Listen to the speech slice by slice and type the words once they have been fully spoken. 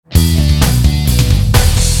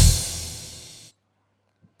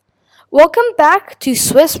Welcome back to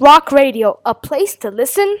Swiss Rock Radio, a place to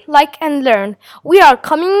listen, like, and learn. We are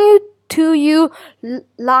coming to you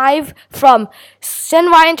live from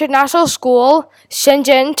Shenhua International School,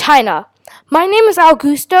 Shenzhen, China. My name is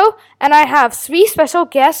Augusto, and I have three special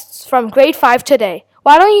guests from grade 5 today.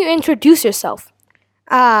 Why don't you introduce yourself?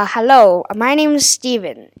 Hello. My name is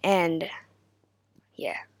Steven, and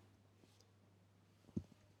yeah.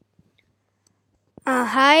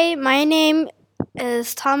 Hi, my name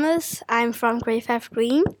is Thomas. I'm from grade 5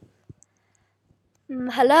 Green.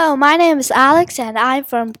 Hello, my name is Alex and I'm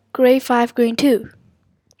from grade 5 Green 2.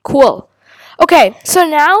 Cool. Okay, so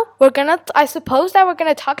now I suppose that we're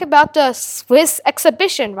gonna talk about the Swiss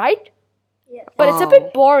exhibition, right? Yeah. But it's a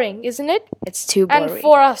bit boring, isn't it? It's too boring. And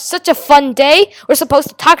for such a fun day, we're supposed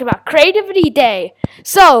to talk about Creativity Day.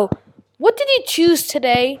 So, what did you choose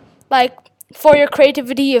today, for your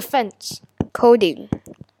creativity events? Coding.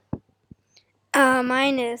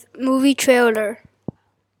 Mine is movie trailer.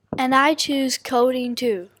 And I choose coding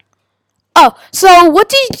too. Oh, so what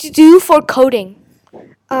did you do for coding?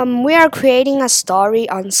 We are creating a story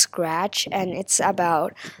on Scratch, and it's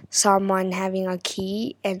about someone having a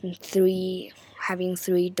key and having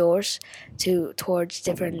three doors towards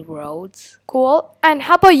different roads. Cool. And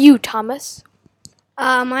how about you, Thomas?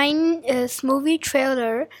 Mine is movie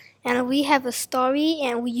trailer, and we have a story,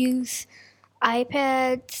 and we use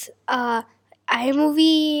iPads,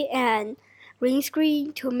 iMovie, and green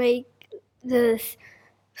screen to make this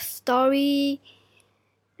story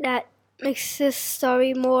that makes this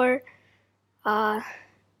story more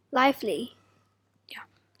lively.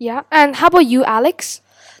 Yeah. And how about you, Alex?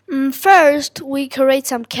 First, we create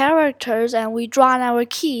some characters and we draw on our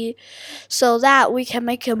key so that we can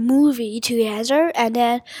make a movie together. And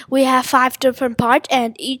then we have 5 different parts,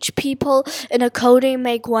 and each people in a coding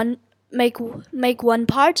make one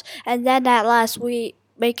part, and then at last we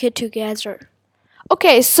make it together.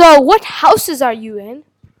 Okay, so what houses are you in?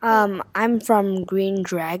 I'm from Green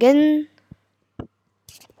Dragon.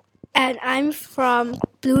 And I'm from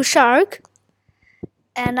Blue Shark.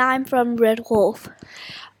 And I'm from Red Wolf.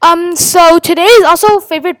 So today is also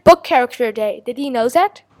favorite book character day. Did you know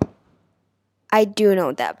that? I do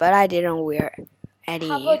know that, but I didn't wear any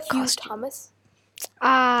How about you, costume. Thomas?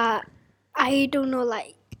 I don't know,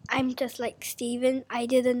 I'm just like Steven. I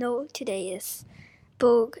didn't know today is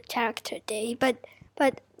book character day, but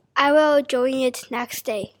I will join it next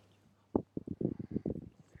day.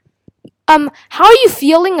 How are you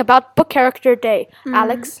feeling about book character day,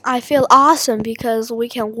 Alex? I feel awesome because we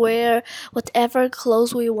can wear whatever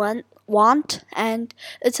clothes we want, and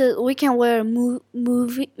we can wear a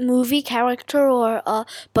movie character or a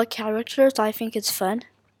book character, so I think it's fun.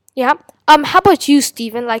 Yeah. How about you,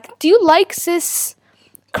 Steven? Do you like this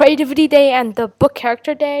creativity day and the book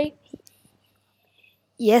character day?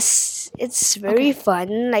 Yes, it's very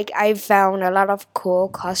fun. I found a lot of cool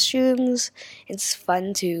costumes. It's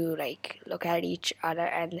fun to look at each other,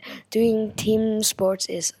 and doing team sports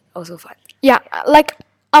is also fun. Yeah.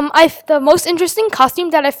 The most interesting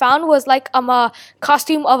costume that I found was a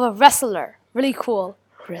costume of a wrestler. Really cool.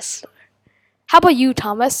 Wrestler. How about you,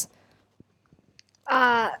 Thomas?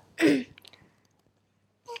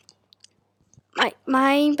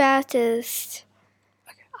 My best is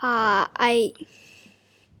I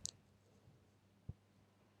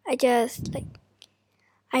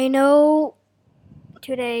know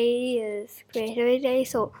today is Creativity Day,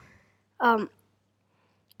 so I'm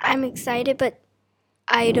excited, but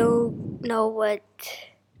I don't know what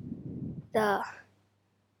the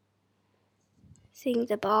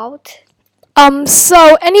thing's about.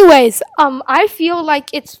 So anyways, I feel like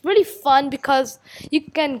it's really fun because you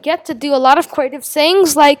can get to do a lot of creative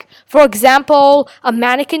things, for example, a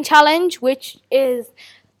mannequin challenge, which is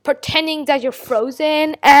pretending that you're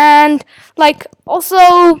frozen, and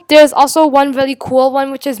there's also one really cool one,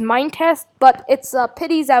 which is mind test, but it's a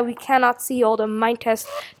pity that we cannot see all the mind test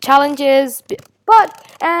challenges.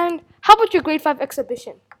 And how about your grade 5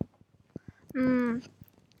 exhibition?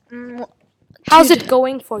 How's it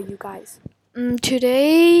going for you guys?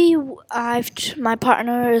 Today, my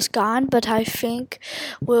partner is gone, but I think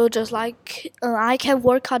we'll just I can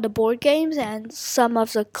work on the board games and some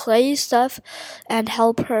of the clay stuff and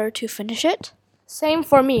help her to finish it. Same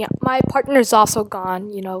for me. My partner's also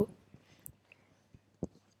gone,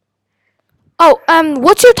 Oh,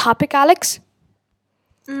 what's your topic, Alex?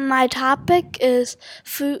 My topic is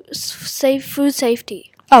food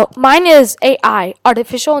safety. Oh, mine is AI,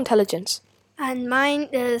 artificial intelligence. And mine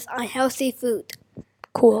is unhealthy food.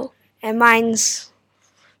 Cool. And mine's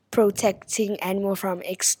protecting animal from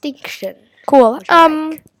extinction. Cool. Which I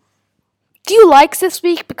like. Do you like this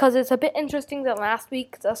week? Because it's a bit interesting than last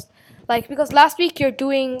week. Just Like because last week you're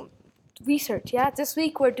doing research, yeah. This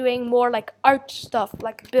week we're doing more like art stuff,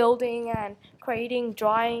 like building and creating,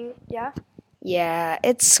 drawing, yeah. Yeah,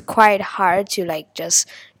 it's quite hard to like just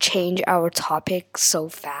change our topic so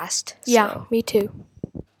fast. Yeah, So. me too.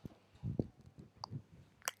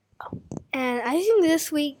 And I think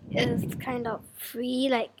this week is kind of free.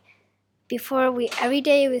 Like before, we every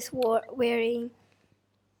day was wearing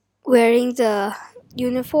the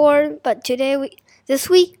uniform, but this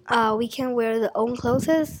week we can wear the own clothes.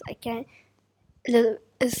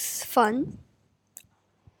 It's fun.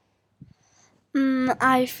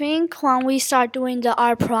 I think when we start doing the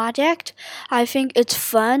art project, I think it's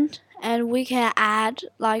fun, and we can add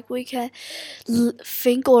like we can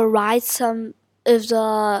think or write some if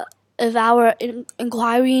our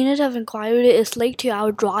inquiry unit of inquiry is linked to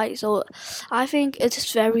our drawing. So I think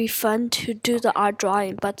it's very fun to do the art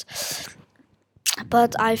drawing, but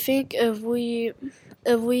I think if we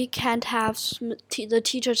can't have the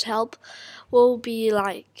teacher's help, we'll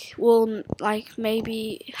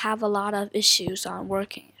maybe have a lot of issues on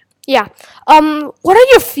working. Yeah. What are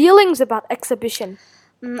your feelings about exhibition?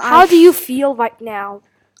 How do you feel right now?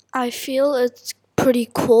 I feel it's pretty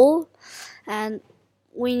cool, and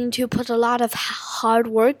we need to put a lot of hard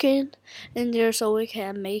work in there so we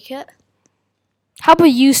can make it. How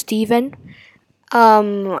about you, Steven?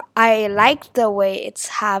 I like the way it's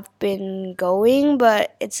have been going,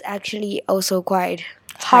 but it's actually also quite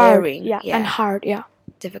tiring. Yeah, and hard, yeah.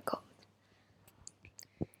 Difficult.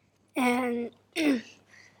 And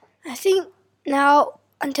I think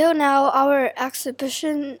until now, our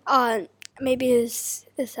exhibition maybe is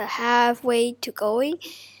a halfway to going,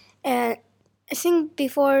 and I think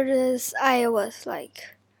before this I was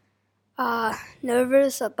like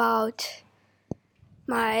nervous about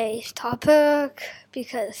my topic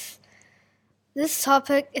because this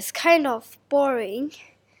topic is kind of boring,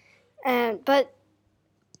 but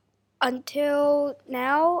until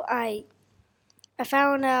now I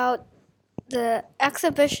found out the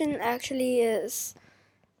exhibition actually is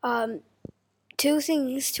two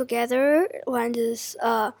things together. One is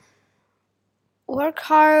work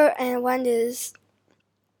hard and one is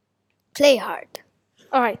play hard.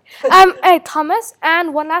 All right. Hey, Thomas,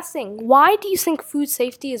 and one last thing. Why do you think food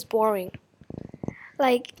safety is boring?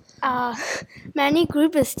 Like many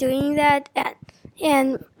group is doing that,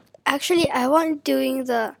 and actually I want doing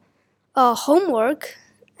the homework,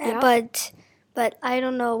 Yeah. but I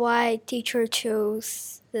don't know why teacher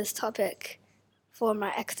chose this topic for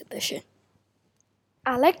my exhibition.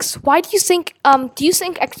 Alex, why do you think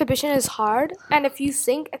exhibition is hard? And if you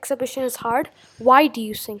think exhibition is hard, why do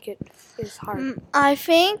you think it is hard? I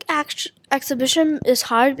think exhibition is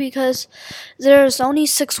hard because there's only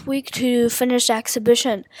 6 weeks to finish the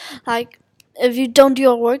exhibition. Like, if you don't do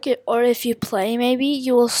your work or if you play, maybe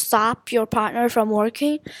you will stop your partner from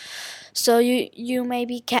working. So you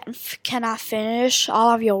maybe cannot finish all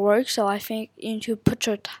of your work. So I think you need to put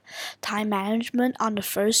your time management on the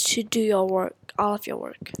first to do your work, all of your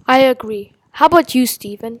work. I agree. How about you,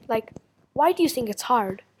 Steven? Like, why do you think it's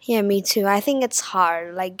hard? Yeah, me too. I think it's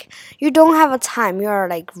hard. Like you don't have a time. You're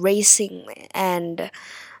like racing, and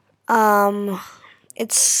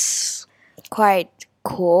it's quite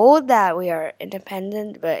cool that we are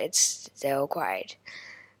independent, but it's still quite,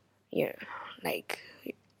 like,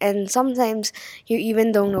 and sometimes you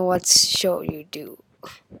even don't know what show you do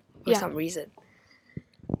for some reason.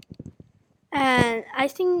 And I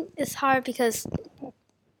think it's hard because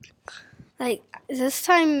like this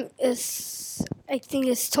time I think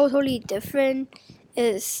it's totally different.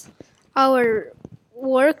 Is our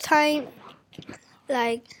work time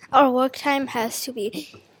has to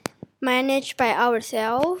be managed by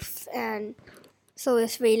ourselves, and so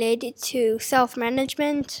it's related to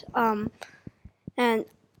self-management. And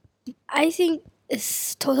I think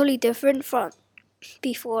it's totally different from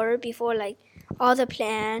before. Before, like all the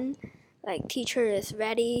plan, like teacher is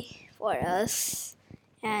ready for us,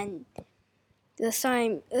 and this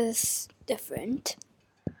time is different.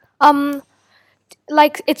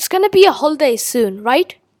 Like it's gonna be a holiday soon,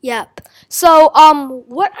 right? Yep. So,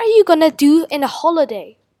 what are you gonna do in a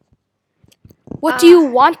holiday? What do you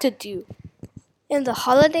want to do? In the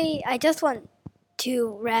holiday, I just want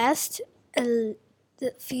to rest a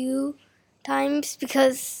few times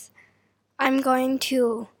because I'm going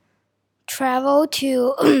to travel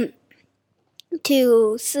to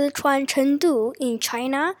to Sichuan Chengdu in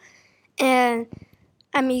China, and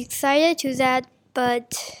I'm excited to that,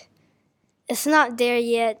 but it's not there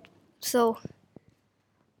yet, so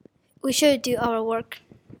we should do our work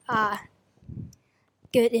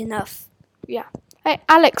good enough. Yeah. Hey,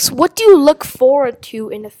 Alex, what do you look forward to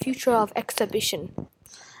in the future of exhibition?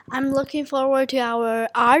 I'm looking forward to our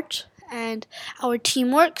art and our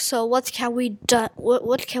teamwork. So what can we do?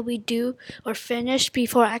 What can we do or finish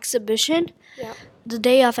before exhibition? Yeah. The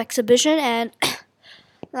day of exhibition, and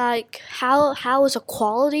like how is the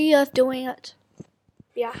quality of doing it?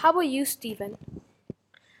 Yeah. How about you, Steven?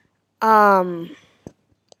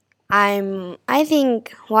 I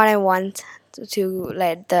think what I want to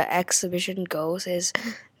let the exhibition goes is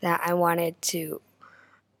that I wanted to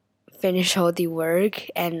finish all the work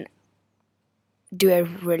and do it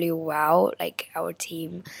really well, like our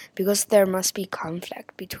team, because there must be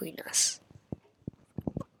conflict between us.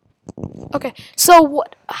 Okay. So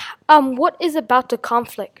what is about the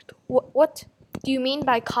conflict? What do you mean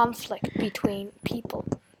by conflict between people?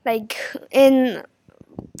 Like in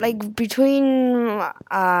like between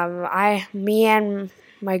me and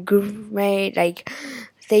my group mate, like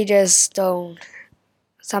they just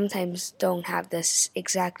sometimes don't have this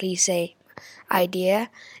exactly same idea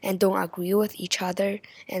and don't agree with each other,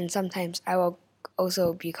 and sometimes I will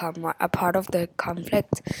also become a part of the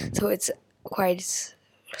conflict, so it's quite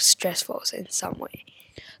stressful in some way.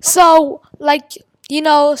 So, like,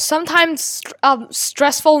 sometimes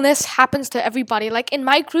stressfulness happens to everybody. Like in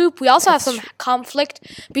my group, we also have some conflict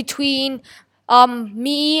between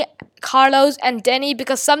me, Carlos, and Denny,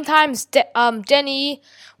 because sometimes Denny,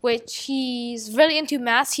 which he's really into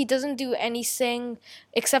math, he doesn't do anything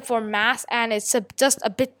except for math, and it's just a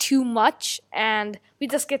bit too much, and we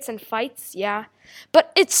just get in fights. Yeah,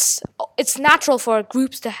 but it's natural for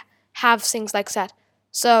groups to have things like that.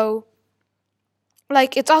 So.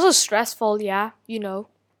 Like, it's also stressful, yeah.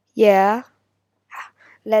 Yeah.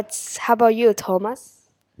 How about you, Thomas?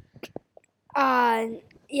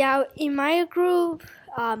 Yeah, in my group,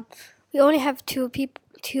 we only have two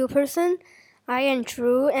person, I and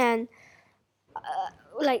Drew, and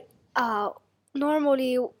like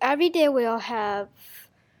normally every day we'll have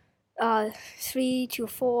 3 to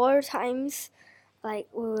 4 times, like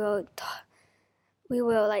we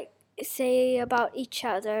will like say about each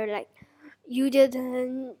other, like you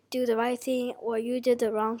didn't do the right thing or you did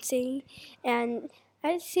the wrong thing, and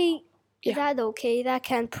I think that okay, that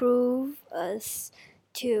can prove us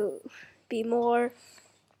to be more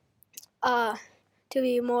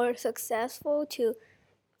successful, to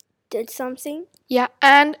did something. Yeah,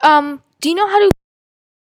 and do you know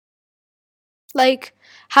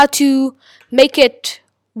how to make it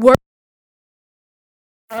work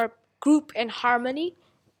or group in harmony?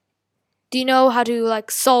 Do you know how to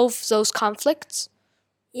solve those conflicts?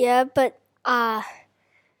 Yeah, but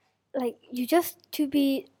like you just to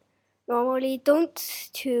be normally don't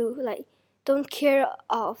care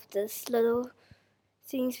of this little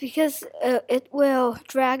things, because it will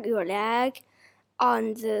drag your leg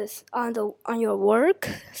on your work.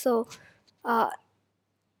 So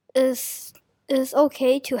it's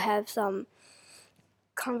okay to have some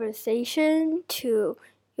conversation to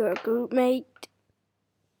your group mate.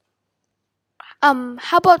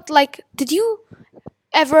 How about did you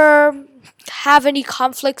ever have any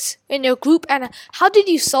conflicts in your group, and how did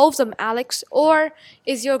you solve them, Alex? Or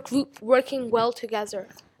is your group working well together?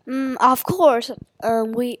 Of course,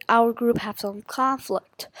 our group have some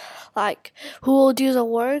conflict, like who will do the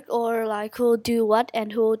work or like who will do what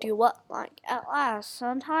and who will do what. Like at last,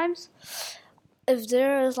 sometimes if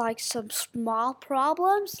there is like some small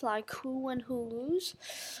problems, like who win, who lose,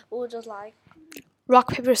 we'll just like Rock,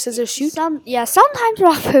 paper, scissors, shoot? sometimes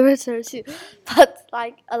rock paper scissors shoot, but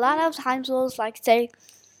like a lot of times we'll like say,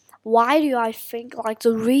 why do I think, like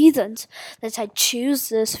the reasons that I choose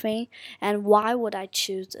this thing and why would I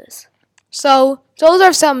choose this. So, those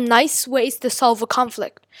are some nice ways to solve a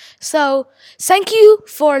conflict. So, thank you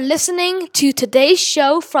for listening to today's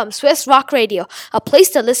show from Swiss Rock Radio, a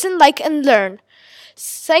place to listen, like, and learn.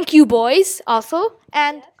 Thank you, boys, also,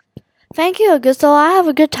 and Thank you, Augusto. I have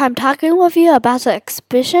a good time talking with you about the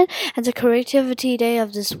exhibition and the Creativity Day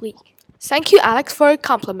of this week. thank you, Alex, for a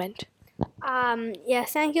compliment. Yeah,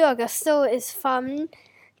 thank you, Augusto. It's fun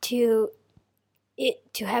to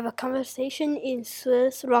have a conversation in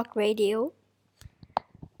Swiss Rock Radio.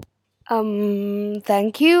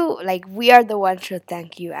 Thank you. Like, we are the ones who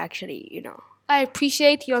thank you, actually. I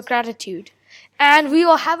appreciate your gratitude. And we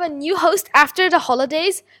will have a new host after the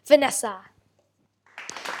holidays, Vanessa.